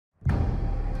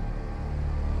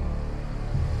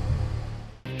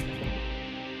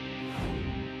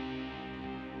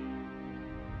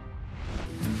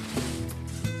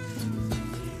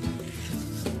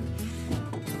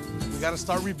got to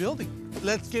start rebuilding.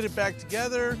 Let's get it back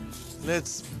together.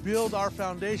 Let's build our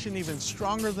foundation even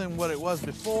stronger than what it was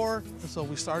before. And so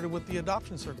we started with the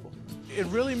adoption circle. It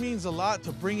really means a lot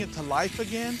to bring it to life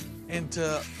again and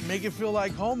to make it feel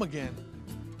like home again.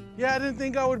 Yeah, I didn't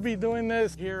think I would be doing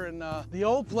this here in the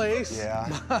old place. Yeah,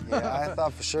 I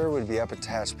thought for sure we'd be up at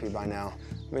Tehachapi by now.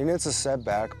 I mean, it's a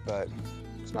setback, but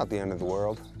it's not the end of the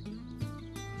world.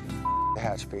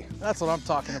 Tehachapi. That's what I'm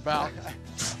talking about.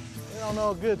 They don't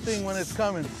know a good thing when it's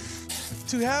coming.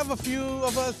 To have a few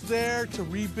of us there to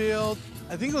rebuild,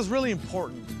 I think it was really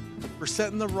important. We're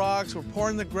setting the rocks, we're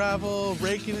pouring the gravel,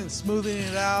 raking it and smoothing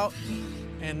it out,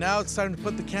 and now it's time to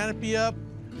put the canopy up.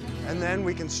 And then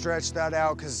we can stretch that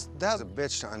out, because that's a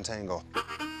bitch to untangle.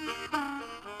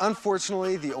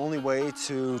 Unfortunately, the only way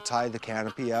to tie the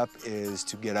canopy up is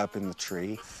to get up in the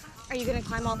tree. Are you gonna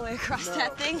climb all the way across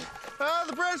that thing? Ah,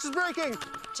 the branch is breaking!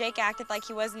 Jake acted like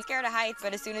he wasn't scared of heights,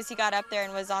 but as soon as he got up there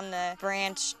and was on the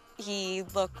branch, he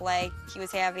looked like he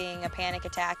was having a panic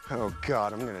attack. Oh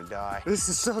God, I'm gonna die. This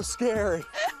is so scary.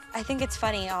 I think it's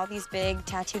funny, all these big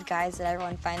tattooed guys that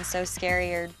everyone finds so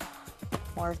scary are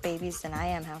more of babies than I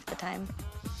am half the time.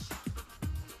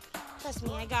 Trust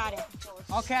me, I got it.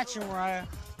 I'll catch you, Mariah.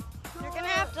 You're gonna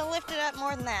have to lift it up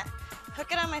more than that.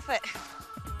 Hook it on my foot.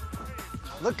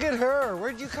 Look at her.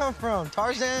 Where'd you come from,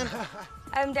 Tarzan?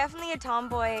 I'm definitely a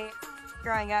tomboy.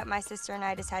 Growing up, my sister and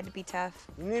I just had to be tough.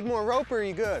 You need more rope, or are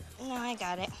you good? No, I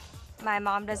got it. My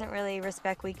mom doesn't really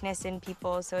respect weakness in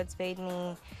people, so it's made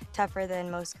me tougher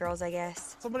than most girls, I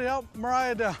guess. Somebody help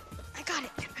Mariah down. I got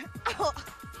it.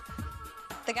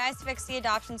 The guys fixed the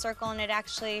adoption circle, and it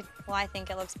actually, well, I think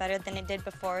it looks better than it did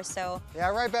before, so. Yeah,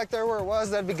 right back there where it was,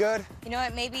 that'd be good. You know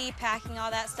what, maybe packing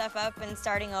all that stuff up and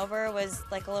starting over was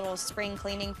like a little spring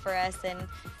cleaning for us, and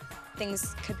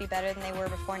things could be better than they were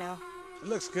before now. It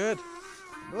looks good.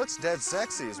 It looks dead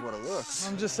sexy is what it looks.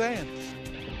 I'm just saying.